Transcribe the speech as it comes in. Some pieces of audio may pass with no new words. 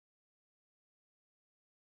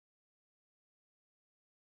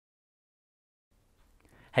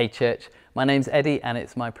Hey church, my name's Eddie and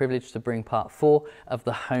it's my privilege to bring part 4 of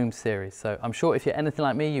the Home series. So I'm sure if you're anything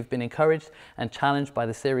like me, you've been encouraged and challenged by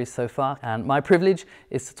the series so far. And my privilege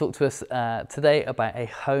is to talk to us today about a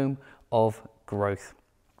home of growth.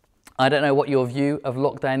 I don't know what your view of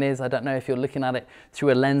lockdown is. I don't know if you're looking at it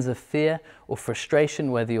through a lens of fear or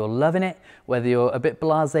frustration, whether you're loving it, whether you're a bit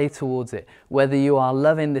blasé towards it, whether you are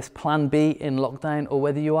loving this plan B in lockdown or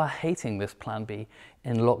whether you are hating this plan B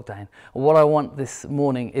in lockdown. What I want this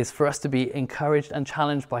morning is for us to be encouraged and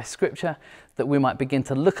challenged by Scripture, that we might begin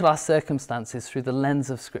to look at our circumstances through the lens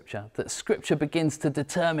of Scripture, that Scripture begins to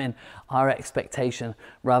determine our expectation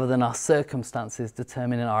rather than our circumstances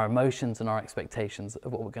determining our emotions and our expectations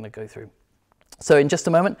of what we're going to go through. So in just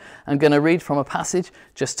a moment, I'm going to read from a passage,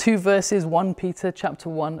 just 2 verses, 1 Peter chapter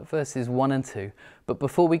 1, verses 1 and 2. But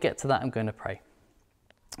before we get to that, I'm going to pray.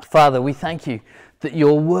 Father, we thank you that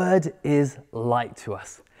your word is light to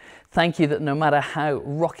us. Thank you that no matter how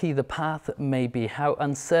rocky the path may be, how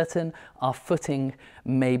uncertain our footing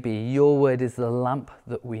may be, your word is the lamp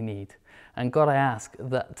that we need. And God, I ask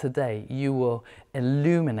that today you will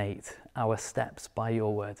illuminate our steps by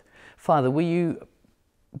your word. Father, will you,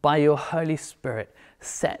 by your Holy Spirit,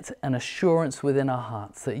 set an assurance within our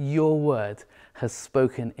hearts that your word has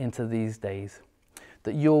spoken into these days,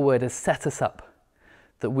 that your word has set us up,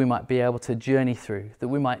 that we might be able to journey through, that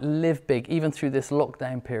we might live big, even through this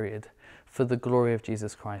lockdown period, for the glory of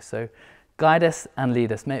Jesus Christ. So guide us and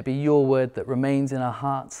lead us. May it be your word that remains in our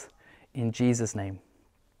hearts, in Jesus' name.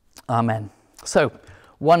 Amen. So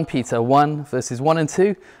 1 Peter 1, verses 1 and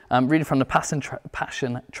 2, reading from the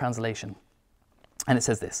Passion Translation. And it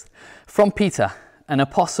says this: From Peter, an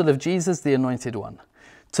apostle of Jesus, the Anointed One,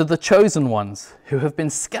 to the chosen ones who have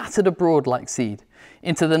been scattered abroad like seed,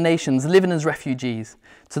 into the nations living as refugees,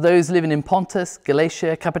 to those living in Pontus,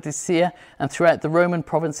 Galatia, Cappadocia, and throughout the Roman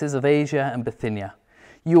provinces of Asia and Bithynia.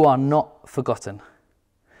 You are not forgotten,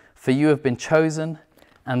 for you have been chosen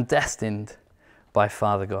and destined by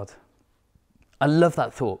Father God. I love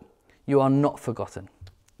that thought. You are not forgotten.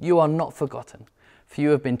 You are not forgotten, for you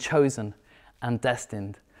have been chosen and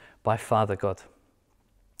destined by Father God.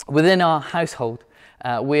 Within our household,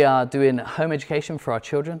 we are doing home education for our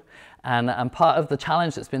children, and part of the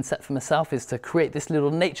challenge that's been set for myself is to create this little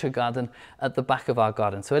nature garden at the back of our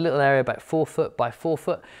garden. So a little area about 4 foot by 4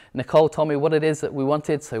 foot. Nicole told me what it is that we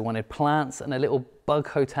wanted. So we wanted plants and a little bug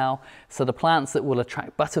hotel. So the plants that will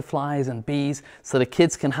attract butterflies and bees, so the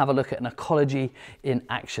kids can have a look at an ecology in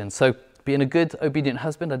action. So being a good, obedient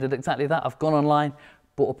husband, I did exactly that. I've gone online,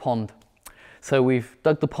 bought a pond. So we've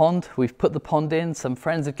dug the pond, we've put the pond in, some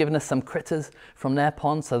friends have given us some critters from their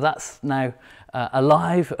pond, so that's now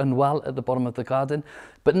alive and well at the bottom of the garden.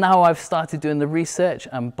 But now I've started doing the research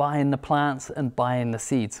and buying the plants and buying the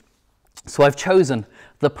seeds. So I've chosen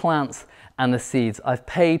the plants and the seeds, I've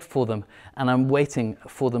paid for them, and I'm waiting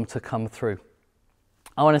for them to come through.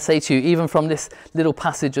 I want to say to you, even from this little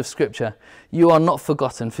passage of Scripture, you are not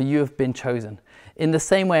forgotten, for you have been chosen. In the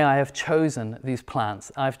same way I have chosen these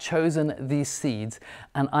plants, I've chosen these seeds,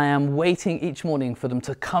 and I am waiting each morning for them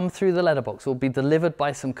to come through the letterbox or be delivered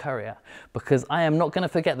by some courier, because I am not going to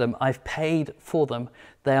forget them. I've paid for them.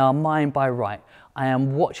 They are mine by right. I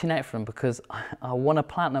am watching out for them because I want to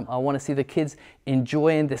plant them. I want to see the kids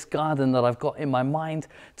enjoying this garden that I've got in my mind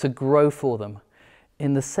to grow for them.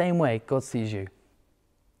 In the same way, God sees you.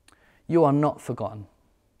 You are not forgotten.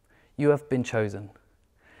 You have been chosen.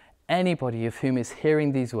 Anybody of whom is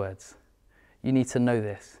hearing these words, you need to know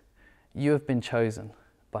this. You have been chosen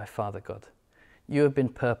by Father God. You have been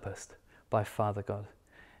purposed by Father God.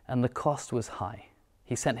 And the cost was high.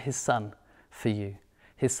 He sent his Son for you.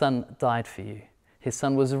 His Son died for you. His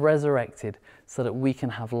Son was resurrected so that we can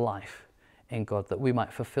have life in God, that we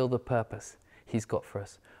might fulfill the purpose he's got for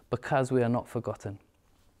us, because we are not forgotten.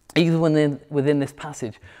 Even within this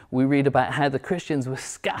passage, we read about how the Christians were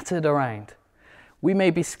scattered around. We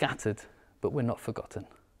may be scattered, but we're not forgotten.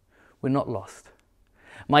 We're not lost.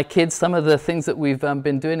 My kids, some of the things that we've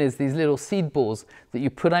been doing is these little seed balls that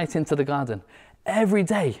you put out into the garden. Every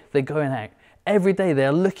day they're going out. Every day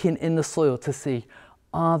they're looking in the soil to see,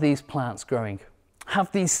 are these plants growing?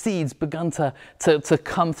 Have these seeds begun to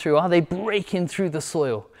come through? Are they breaking through the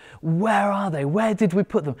soil? Where are they? Where did we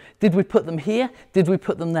put them? Did we put them here? Did we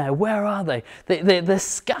put them there? Where are they? They're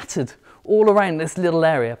scattered all around this little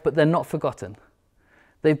area, but they're not forgotten.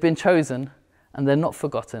 They've been chosen, and they're not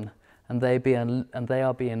forgotten, and they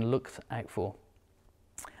are being looked out for.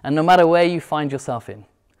 And no matter where you find yourself in,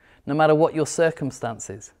 no matter what your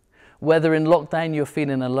circumstances, whether in lockdown you're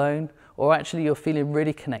feeling alone, or actually you're feeling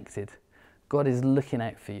really connected, God is looking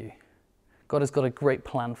out for you. God has got a great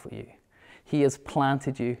plan for you. He has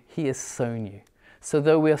planted you. He has sown you. So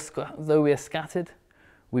though we are scattered,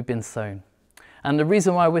 we've been sown. And the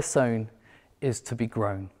reason why we're sown is to be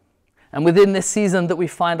grown. And within this season that we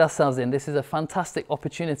find ourselves in, this is a fantastic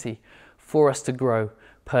opportunity for us to grow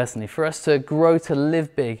personally, for us to grow to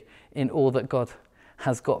live big in all that God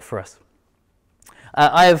has got for us.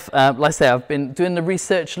 Like I say, I've been doing the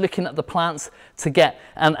research, looking at the plants to get,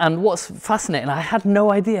 and what's fascinating, I had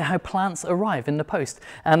no idea how plants arrive in the post.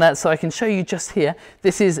 And so I can show you just here,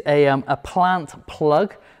 this is a plant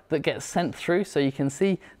plug that gets sent through. So you can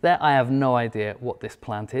see there, I have no idea what this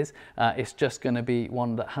plant is. It's just going to be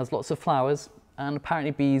one that has lots of flowers, and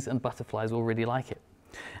apparently bees and butterflies will really like it.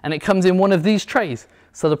 And it comes in one of these trays.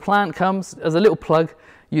 So the plant comes as a little plug,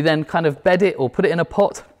 you then kind of bed it or put it in a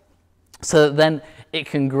pot, so that then it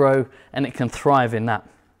can grow and it can thrive in that.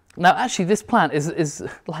 Now actually this plant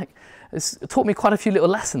it's taught me quite a few little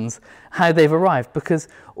lessons how they've arrived, because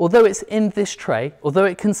although it's in this tray, although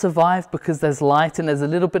it can survive because there's light and there's a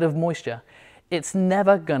little bit of moisture, it's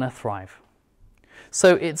never gonna thrive.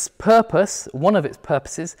 So its purpose, one of its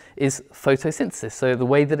purposes, is photosynthesis. So the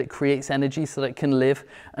way that it creates energy so that it can live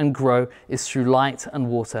and grow is through light and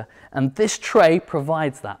water. And this tray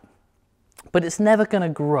provides that. But it's never going to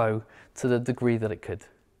grow to the degree that it could.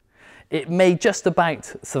 It may just about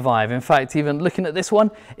survive. In fact, even looking at this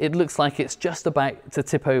one, it looks like it's just about to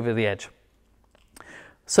tip over the edge.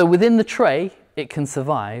 So within the tray, it can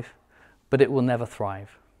survive, but it will never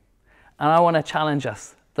thrive. And I want to challenge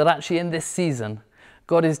us that actually in this season,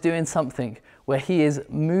 God is doing something where he is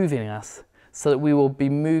moving us so that we will be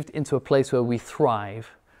moved into a place where we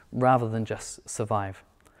thrive rather than just survive.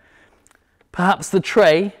 Perhaps the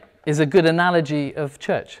tray is a good analogy of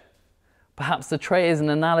church. Perhaps the tray is an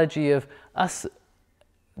analogy of us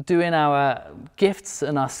doing our gifts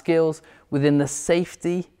and our skills within the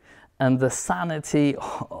safety and the sanity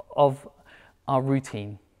of our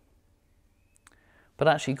routine. But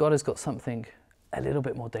actually God has got something a little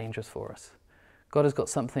bit more dangerous for us. God has got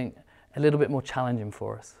something a little bit more challenging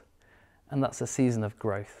for us, and that's a season of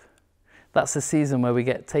growth. That's a season where we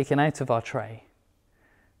get taken out of our tray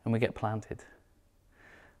and we get planted.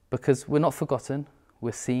 Because we're not forgotten,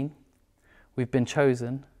 we're seen, we've been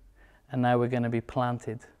chosen, and now we're going to be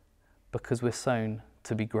planted because we're sown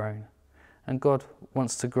to be grown. And God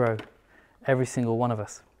wants to grow every single one of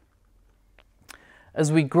us.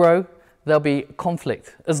 As we grow, there'll be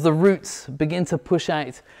conflict. As the roots begin to push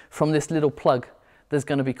out from this little plug, there's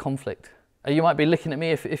going to be conflict. You might be looking at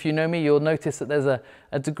me, if you know me, you'll notice that there's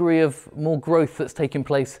a degree of more growth that's taking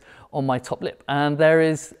place on my top lip. And there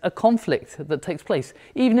is a conflict that takes place,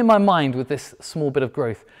 even in my mind, with this small bit of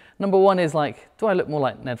growth. Number one is like, do I look more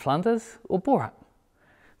like Ned Flanders or Borat?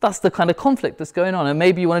 That's the kind of conflict that's going on. And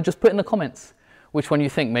maybe you want to just put in the comments which one you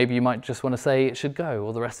think. Maybe you might just want to say it should go,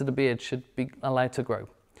 or the rest of the beard should be allowed to grow.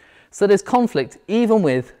 So there's conflict even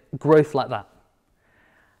with growth like that.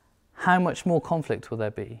 How much more conflict will there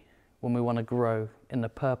be when we want to grow in the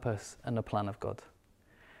purpose and the plan of God?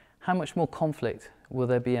 How much more conflict will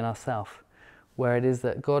there be in ourselves, where it is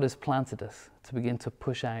that God has planted us to begin to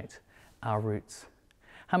push out our roots?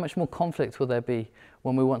 How much more conflict will there be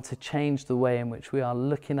when we want to change the way in which we are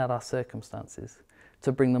looking at our circumstances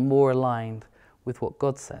to bring them more aligned with what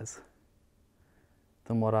God says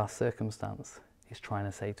than what our circumstance is trying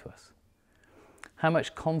to say to us? How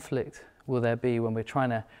much conflict will there be when we're trying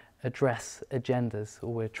to address agendas,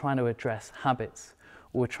 or we're trying to address habits,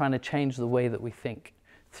 or we're trying to change the way that we think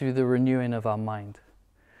through the renewing of our mind?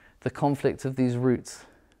 The conflict of these roots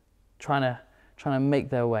trying to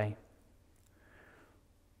make their way.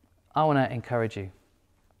 I want to encourage you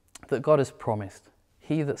that God has promised,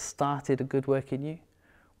 he that started a good work in you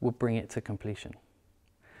will bring it to completion.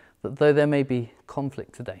 That though there may be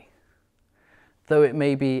conflict today, though it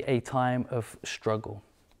may be a time of struggle,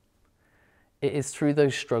 it is through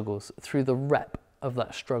those struggles, through the rep of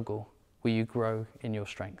that struggle, where you grow in your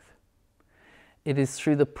strength. It is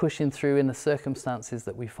through the pushing through in the circumstances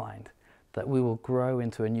that we find that we will grow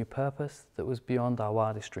into a new purpose that was beyond our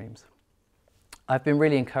wildest dreams. I've been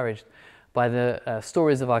really encouraged by the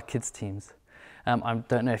stories of our kids' teams. I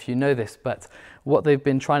don't know if you know this, but what they've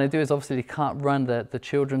been trying to do is obviously they can't run the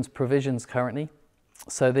children's provisions currently.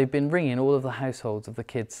 So they've been ringing all of the households of the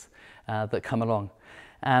kids that come along.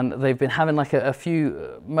 And they've been having like a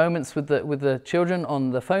few moments with the children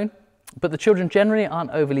on the phone, but the children generally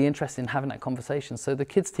aren't overly interested in having that conversation. So the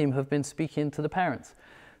kids team have been speaking to the parents.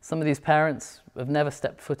 Some of these parents have never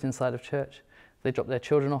stepped foot inside of church. They drop their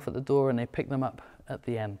children off at the door and they pick them up at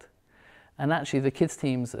the end. And actually the kids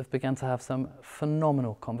teams have begun to have some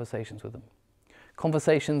phenomenal conversations with them.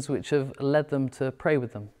 Conversations which have led them to pray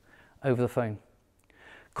with them over the phone.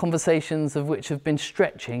 Conversations of which have been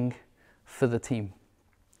stretching for the team,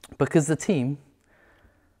 because the team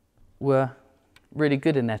were really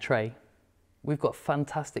good in their tray. We've got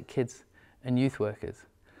fantastic kids and youth workers,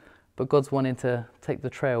 but God's wanting to take the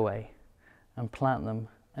tray away and plant them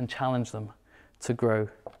and challenge them to grow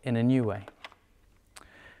in a new way.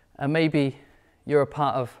 And maybe you're a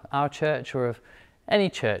part of our church or of any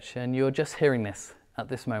church and you're just hearing this at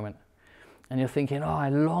this moment. And you're thinking, oh, I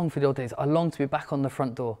long for the old days. I long to be back on the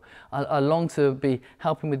front door. I long to be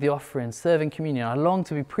helping with the offering, serving communion. I long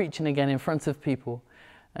to be preaching again in front of people.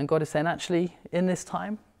 And God is saying, actually, in this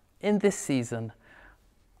time, in this season,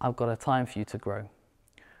 I've got a time for you to grow.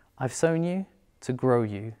 I've sown you to grow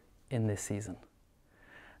you in this season.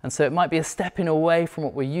 And so it might be a stepping away from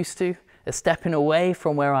what we're used to, a stepping away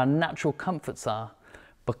from where our natural comforts are,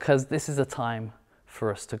 because this is a time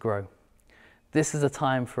for us to grow. This is a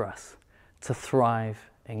time for us to thrive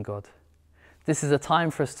in God. This is a time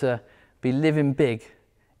for us to be living big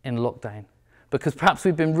in lockdown, because perhaps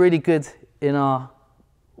we've been really good in our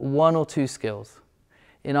one or two skills,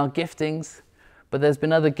 in our giftings, but there's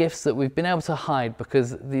been other gifts that we've been able to hide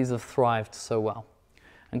because these have thrived so well.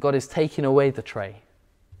 And God is taking away the tray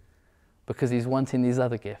because he's wanting these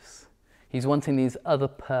other gifts. He's wanting these other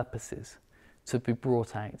purposes to be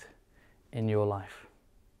brought out in your life.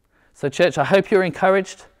 So church, I hope you're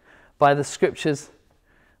encouraged by the scriptures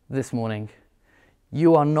this morning.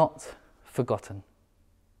 You are not forgotten.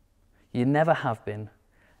 You never have been,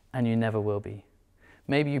 and you never will be.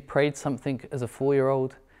 Maybe you prayed something as a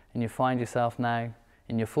 4-year-old and you find yourself now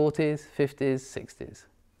in your 40s, 50s, 60s.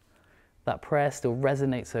 That prayer still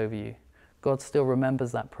resonates over you. God still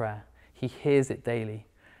remembers that prayer. He hears it daily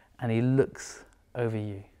and he looks over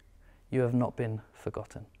you. You have not been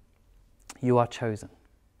forgotten. You are chosen.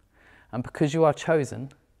 And because you are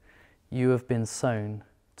chosen, you have been sown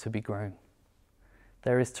to be grown.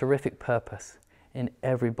 There is terrific purpose in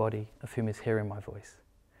everybody of whom is hearing my voice.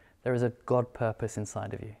 There is a God purpose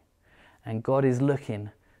inside of you. And God is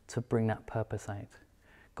looking to bring that purpose out.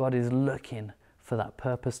 God is looking for that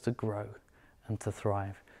purpose to grow and to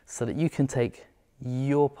thrive so that you can take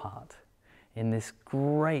your part in this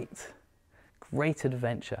great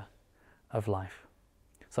adventure of life.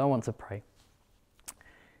 So I want to pray.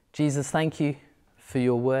 Jesus, thank you for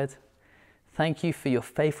your word. Thank you for your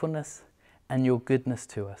faithfulness and your goodness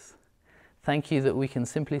to us. Thank you that we can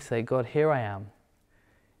simply say, God, here I am.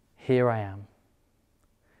 Here I am.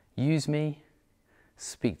 Use me,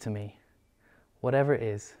 speak to me. Whatever it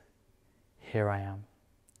is, here I am.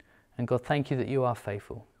 And God, thank you that you are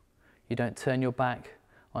faithful. You don't turn your back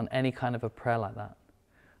on any kind of a prayer like that,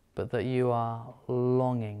 but that you are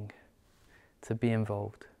longing to be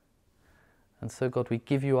involved. And so, God, we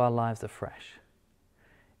give you our lives afresh.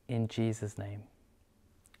 In Jesus' name,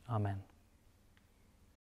 amen.